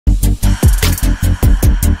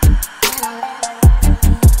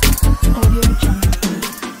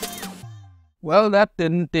Well, that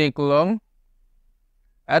didn't take long.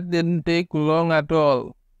 That didn't take long at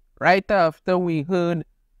all. Right after we heard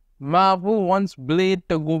Marvel wants Blade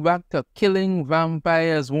to go back to killing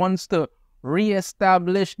vampires, wants to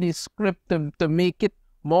re-establish the script to make it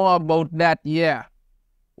more about that. Yeah.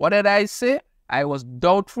 What did I say? I was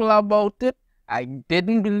doubtful about it. I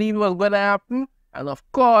didn't believe it was going to happen. And of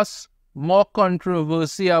course, more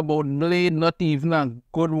controversy about Blade not even a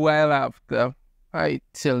good while after. I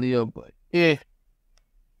tell you, boy. Yeah.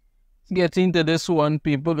 Let's get into this one,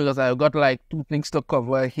 people, because I've got like 2 things to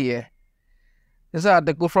cover here. This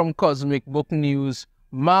article from Cosmic Book News.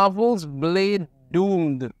 Marvel's Blade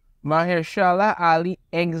doomed. Mahershala Ali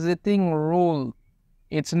exiting role.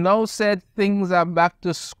 It's now said things are back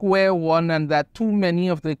to square one and that too many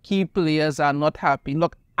of the key players are not happy.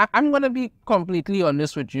 Look, I'm going to be completely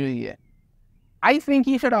honest with you here. I think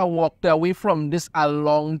he should have walked away from this a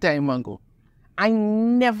long time ago. I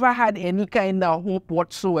never had any kind of hope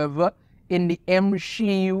whatsoever in the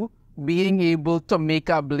MCU being able to make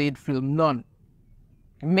a Blade film. None.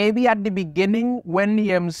 Maybe at the beginning when the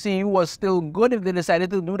MCU was still good, if they decided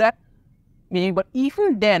to do that. Maybe, but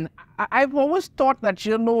even then, I've always thought that,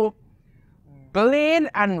 you know, Blade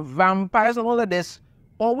and vampires and all of this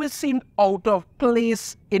always seemed out of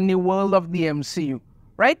place in the world of the MCU.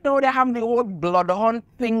 Right now, they have the whole Bloodhunt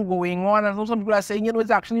thing going on, and some people are saying, you know,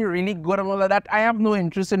 it's actually really good and all of that. I have no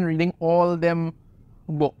interest in reading all them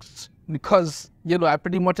books because, you know,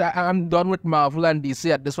 I'm done with Marvel and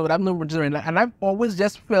DC at this point. I have no interest in that. And I've always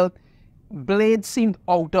just felt Blade seemed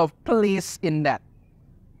out of place in that.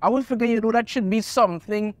 I would figure, you know, that should be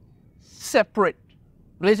something separate.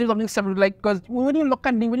 Blade should be something separate, like, because when you look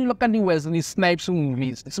at the Wesley Snipes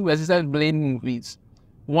movies, this Wesley Snipes Blade movies,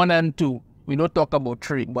 1 and 2, we don't talk about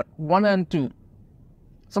 3, but 1 and 2,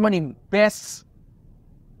 some of the best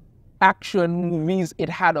action movies it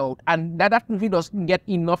had out, and that movie doesn't get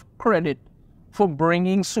enough credit for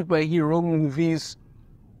bringing superhero movies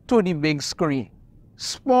to the big screen.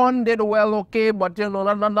 Spawn did well, okay, but you know,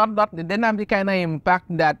 they didn't have the kind of impact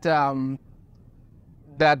that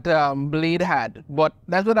Blade had. But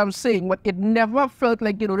that's what I'm saying. But it never felt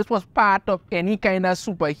like, you know, this was part of any kind of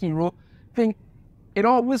superhero thing. It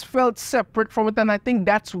always felt separate from it, and I think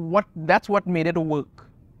that's what made it work.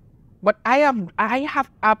 But I have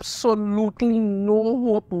absolutely no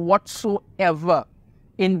hope whatsoever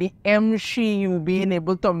in the MCU being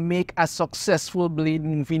able to make a successful Blade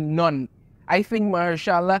movie. None. I think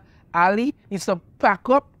Mahershala Ali needs to pack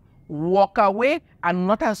up, walk away, and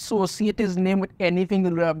not associate his name with anything,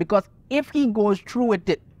 because if he goes through with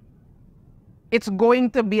it, it's going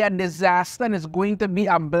to be a disaster and it's going to be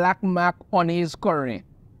a black mark on his career.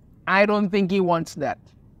 I don't think he wants that.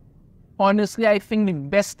 Honestly, I think the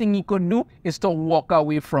best thing he could do is to walk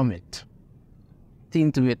away from it.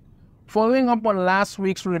 Into it. Following up on last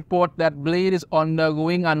week's report that Blade is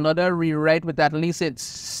undergoing another rewrite with at least its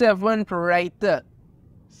 7th writer.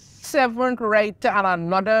 7th writer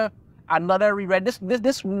and another rewrite.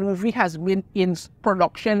 This movie has been in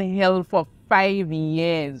production hell for 5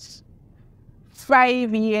 years.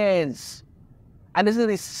 5 years. And this is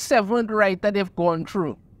the 7th writer they've gone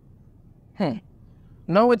through.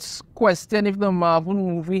 Now it's questioned if the Marvel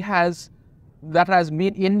movie that has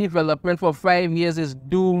been in development for 5 years is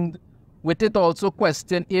doomed. With it also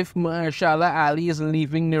question if Mahershala Ali is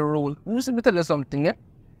leaving the role. Let me tell you something, eh?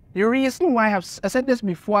 The reason why I said this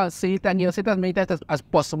before, I'll say it, and you'll say it as many times as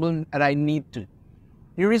possible, and I need to.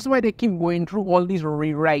 The reason why they keep going through all these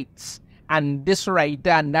rewrites, and this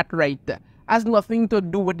writer and that writer, has nothing to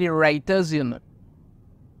do with the writers, you know.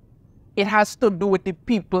 It has to do with the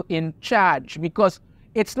people in charge, because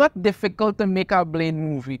it's not difficult to make a Blade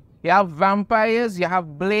movie. You have vampires, you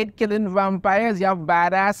have Blade killing vampires, you have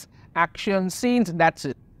badass action scenes, that's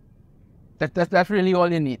it. That's really all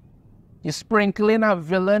you need. You sprinkle in a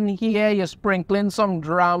villain here, you sprinkle in some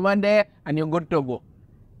drama there, and you're good to go.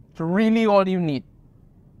 It's really all you need.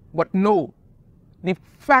 But no, the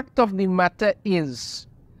fact of the matter is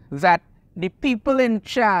that the people in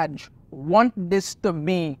charge want this to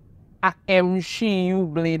be a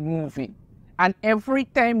MCU Blade movie. And every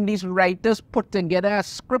time these writers put together a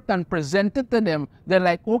script and present it to them, they're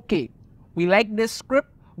like, okay, we like this script,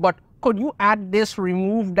 but could you add this,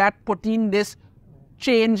 remove that, put in this,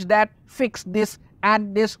 change that, fix this,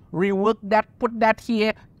 add this, rework that, put that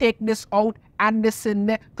here, take this out, add this in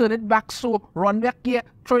there, turn it back so, run back here,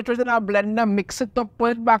 throw it in a blender, mix it up,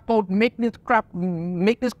 put it back out, make this crap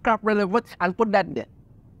relevant, and put that there.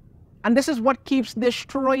 And this is what keeps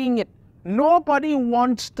destroying it. Nobody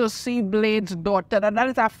wants to see Blade's daughter, and that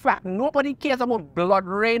is a fact. Nobody cares about Blood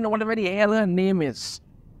Rain or whatever the hell her name is.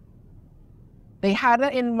 They had her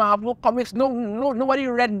in Marvel Comics. Nobody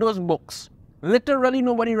read those books. Literally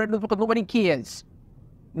nobody read those books because nobody cares.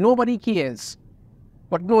 Nobody cares.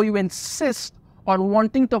 But no, you insist on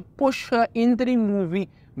wanting to push her into the movie,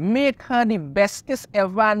 make her the bestest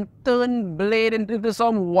ever, and turn Blade into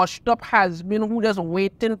some washed-up has-been who just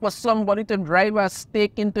waiting for somebody to drive a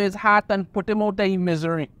stake into his heart and put him out of his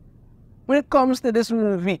misery. When it comes to this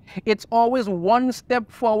movie, it's always one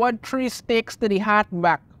step forward, 3 stakes to the heart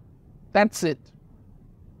back. That's it.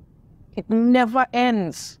 It never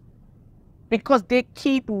ends. Because they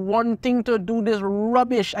keep wanting to do this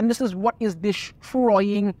rubbish, and this is what is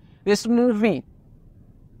destroying this movie.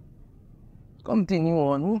 Continue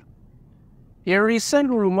on. A recent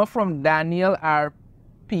rumor from Daniel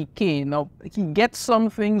R.P.K. Now, he gets some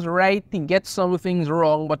things right, he gets some things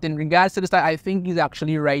wrong, but in regards to this, I think he's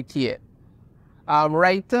actually right here.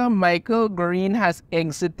 Writer Michael Green has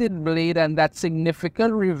exited Blade, and that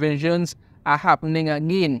significant revisions are happening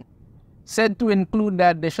again. Said to include the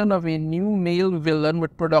addition of a new male villain,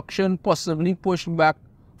 with production possibly pushed back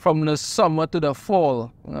from the summer to the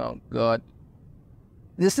fall. Oh, God.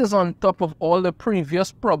 This is on top of all the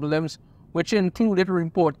previous problems, which included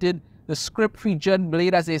reported the script featured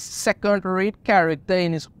Blade as a second-rate character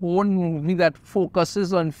in his own movie that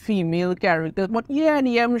focuses on female characters. But yeah,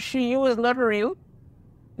 the MCU is not real.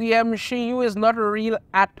 The MCU is not real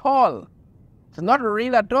at all. It's not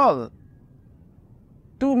real at all.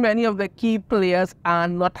 Too many of the key players are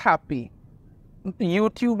not happy.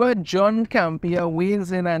 YouTuber John Campia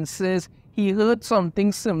weighs in and says he heard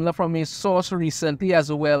something similar from a source recently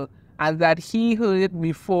as well, and that he heard it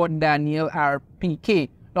before Daniel R.P.K.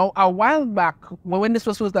 Now, a while back, when this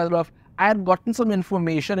was first started off, I had gotten some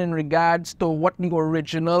information in regards to what the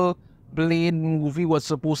original Blade movie was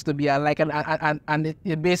supposed to be like, and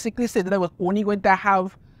it basically said that it was only going to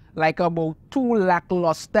have like about 2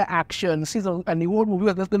 lackluster action scenes, and the whole movie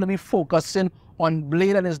was just going to be focusing on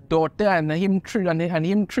Blade and his daughter and him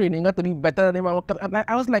training her to be better than him. And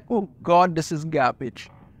I was like, oh God, this is garbage.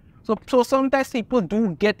 So sometimes people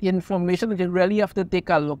do get information and you really have to take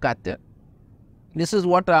a look at it. This is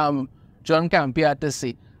what John Campia had to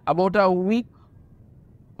say. About a week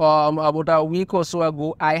or so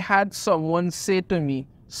ago, I had someone say to me,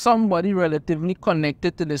 somebody relatively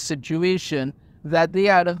connected to the situation, that they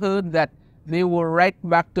had heard that they were right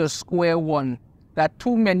back to square one, that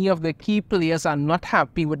too many of the key players are not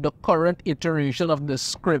happy with the current iteration of the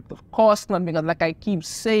script. Of course not, because like I keep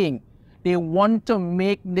saying, they want to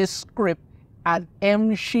make this script an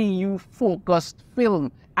MCU-focused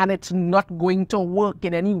film, and it's not going to work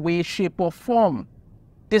in any way, shape, or form.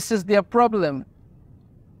 This is their problem.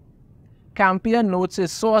 Campia notes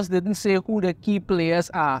his source didn't say who the key players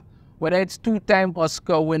are, whether it's 2-time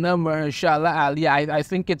Oscar winner Mahershala Ali, I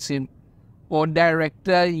think it's him, or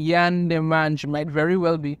director Yan Demange, might very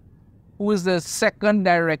well be, who is the second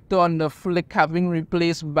director on the flick, having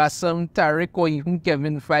replaced Bassam Tariq or even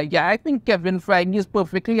Kevin Feige. Yeah, I think Kevin Feige is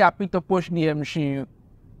perfectly happy to push the MCU.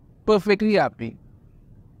 Perfectly happy.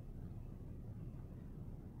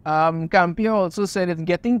 Campia also said it's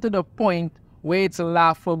getting to the point where it's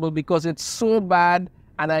laughable because it's so bad.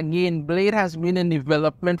 And again, Blade has been in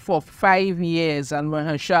development for 5 years, and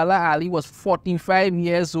Mahershala Ali was 45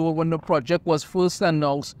 years old when the project was first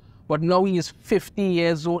announced, but now he is 50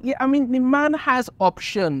 years old. Yeah, I mean, the man has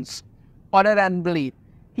options other than Blade.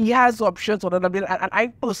 He has options other than Blade, and I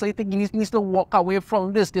personally think he needs to walk away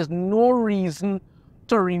from this. There's no reason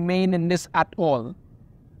to remain in this at all.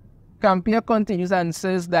 Campia continues and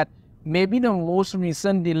says that maybe the most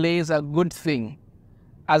recent delay is a good thing.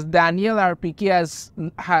 As Daniel R.P.K. has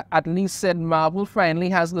at least said, Marvel finally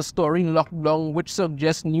has the story locked down, which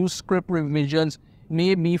suggests new script revisions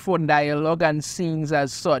may be for dialogue and scenes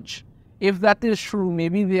as such. If that is true,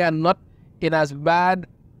 maybe they are not in as bad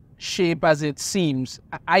shape as it seems.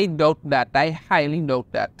 I doubt that. I highly doubt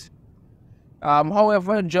that.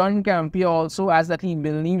 However, John Campia also adds that he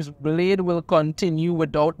believes Blade will continue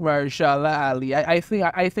without Mahershala Ali. I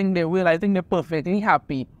think they will. I think they're perfectly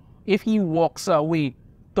happy if he walks away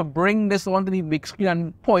to bring this onto the big screen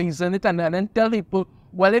and poison it and then tell people,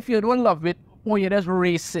 well, if you don't love it, oh, you're just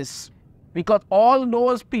racist. Because all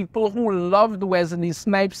those people who loved Wesley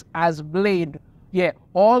Snipes as Blade, yeah,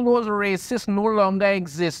 all those racists no longer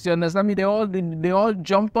exist. You understand me? They all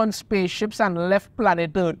jumped on spaceships and left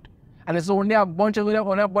planet Earth. And it's only a bunch of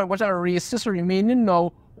racists remaining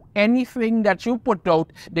now. Anything that you put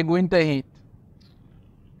out, they're going to hate.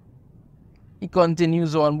 He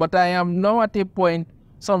continues on, but I am now at a point,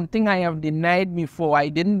 something I have denied before. I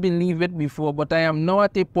didn't believe it before, but I am now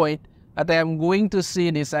at a point that I am going to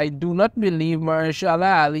say this. I do not believe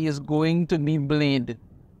Mahershala Ali is going to be Blade.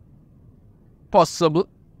 possible,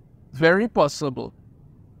 very possible.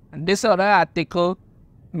 And this other article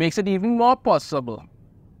makes it even more possible.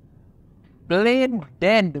 Blade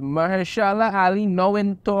dead. Mahershala Ali now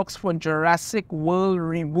in talks for Jurassic World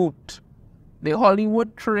reboot. The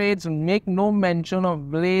Hollywood trades make no mention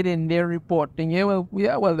of Blade in their reporting. Yeah,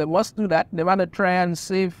 well, they must do that. They want to try and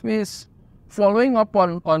save face. Following up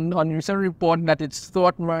on recent report that it's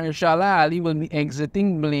thought Mahershala Ali will be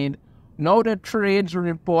exiting Blade, now the trades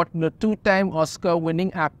report the two-time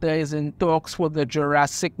Oscar-winning actor is in talks for the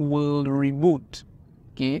Jurassic World reboot.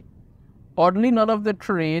 Okay. Oddly, none of the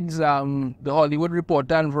trades, the Hollywood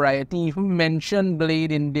Reporter and Variety, even mentioned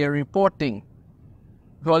Blade in their reporting.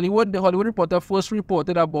 The Hollywood Reporter first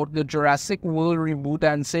reported about the Jurassic World reboot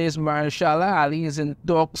and says Mahershala Ali is in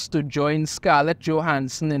talks to join Scarlett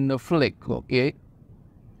Johansson in the flick, okay? To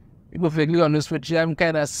be perfectly honest with you, I'm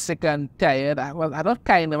kind of sick and tired. Well, I'm not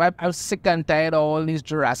kind of, I'm sick and tired of all these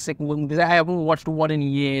Jurassic World movies. I haven't watched one in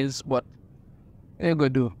years, but you go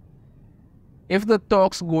do. If the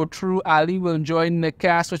talks go through, Ali will join the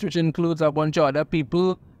cast, which includes a bunch of other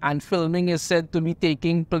people, and filming is said to be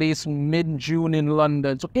taking place mid-June in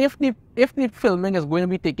London. So if the filming is going to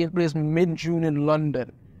be taking place mid-June in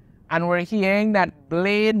London, and we're hearing that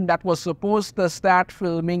Blade that was supposed to start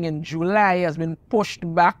filming in July has been pushed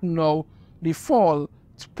back now, the fall,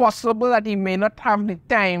 it's possible that he may not have the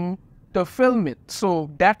time to film it. So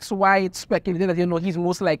that's why it's speculated that, he's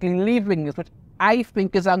most likely leaving this, which I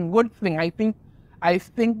think is a good thing. I think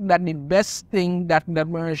that the best thing that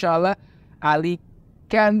Mahershala Ali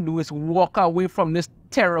can do is walk away from this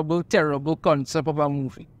terrible, terrible concept of a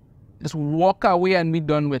movie. Just walk away and be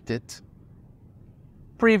done with it.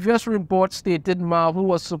 Previous reports stated Marvel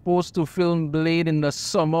was supposed to film Blade in the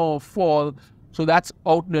summer or fall, so that's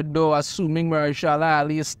out the door, assuming Mahershala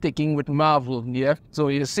Ali is sticking with Marvel. Yeah, so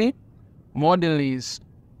you see, more delays.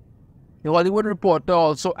 The Hollywood Reporter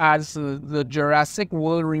also adds the Jurassic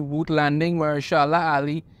World reboot landing Mahershala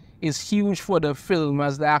Ali is huge for the film,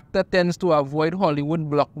 as the actor tends to avoid Hollywood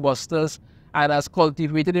blockbusters and has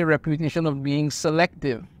cultivated a reputation of being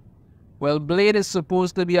selective. Well, Blade is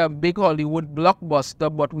supposed to be a big Hollywood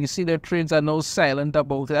blockbuster, but we see the trades are now silent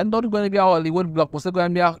about it. And not going to be a Hollywood blockbuster,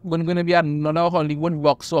 it's going to be another Hollywood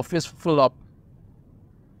box office flop.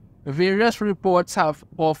 Various reports have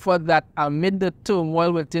offered that amid the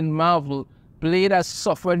turmoil within Marvel, Blade has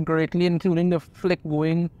suffered greatly, including the flick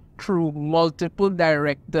going through multiple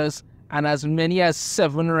directors and as many as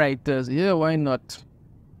 7 writers. Yeah, why not?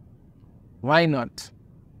 Why not?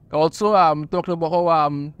 Also, talking about how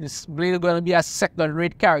this Blade is going to be a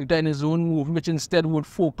second-rate character in his own movie, which instead would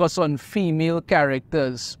focus on female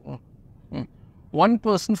characters. One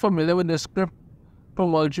person familiar with the script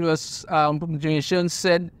publication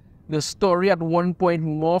said the story at one point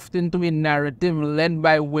morphed into a narrative led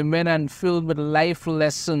by women and filled with life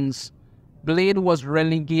lessons. Blade was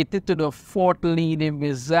relegated to the 4th lead, a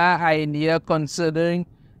bizarre idea considering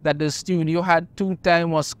that the studio had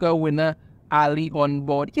two-time Oscar winner Ali on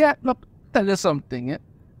board. Yeah, look, tell you something. Yeah?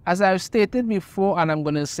 As I've stated before, and I'm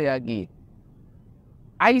going to say again,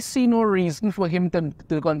 I see no reason for him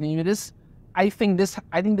to continue this. I think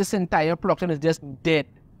this entire production is just dead.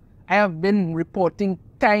 I have been reporting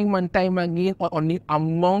time and time again on the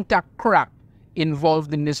amount of crap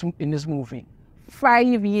involved in this movie.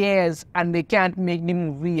 5 years and they can't make the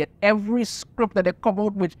movie yet. Every script that they come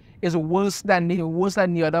out with is worse than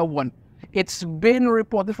the other one. It's been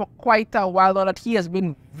reported for quite a while now that he has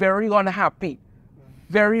been very unhappy,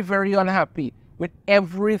 very, very unhappy with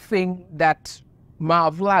everything that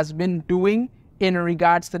Marvel has been doing in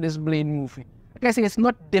regards to this Blade movie. Like I say, it's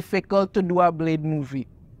not difficult to do a Blade movie,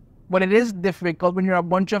 but it is difficult when you're a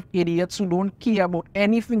bunch of idiots who don't care about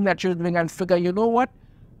anything that you're doing and figure, you know what?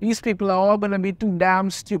 These people are all going to be too damn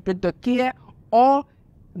stupid to care, or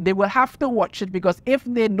they will have to watch it, because if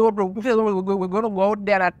they don't, we're going to go out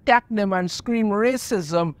there and attack them and scream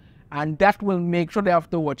racism, and that will make sure they have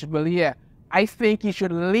to watch it. Well, yeah, I think he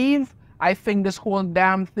should leave. I think this whole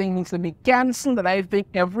damn thing needs to be cancelled, and I think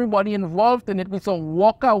everybody involved in it needs to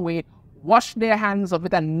walk away, wash their hands of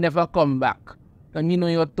it, and never come back. Let me know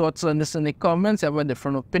your thoughts on this in the comments. If you have a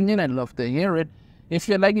different opinion, I'd love to hear it. If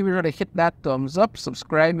you like, be sure to hit that thumbs up,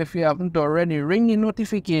 subscribe if you haven't already, ring the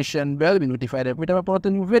notification bell to be notified every time I upload a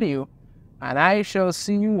new video, and I shall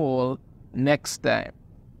see you all next time.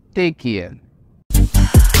 Take care.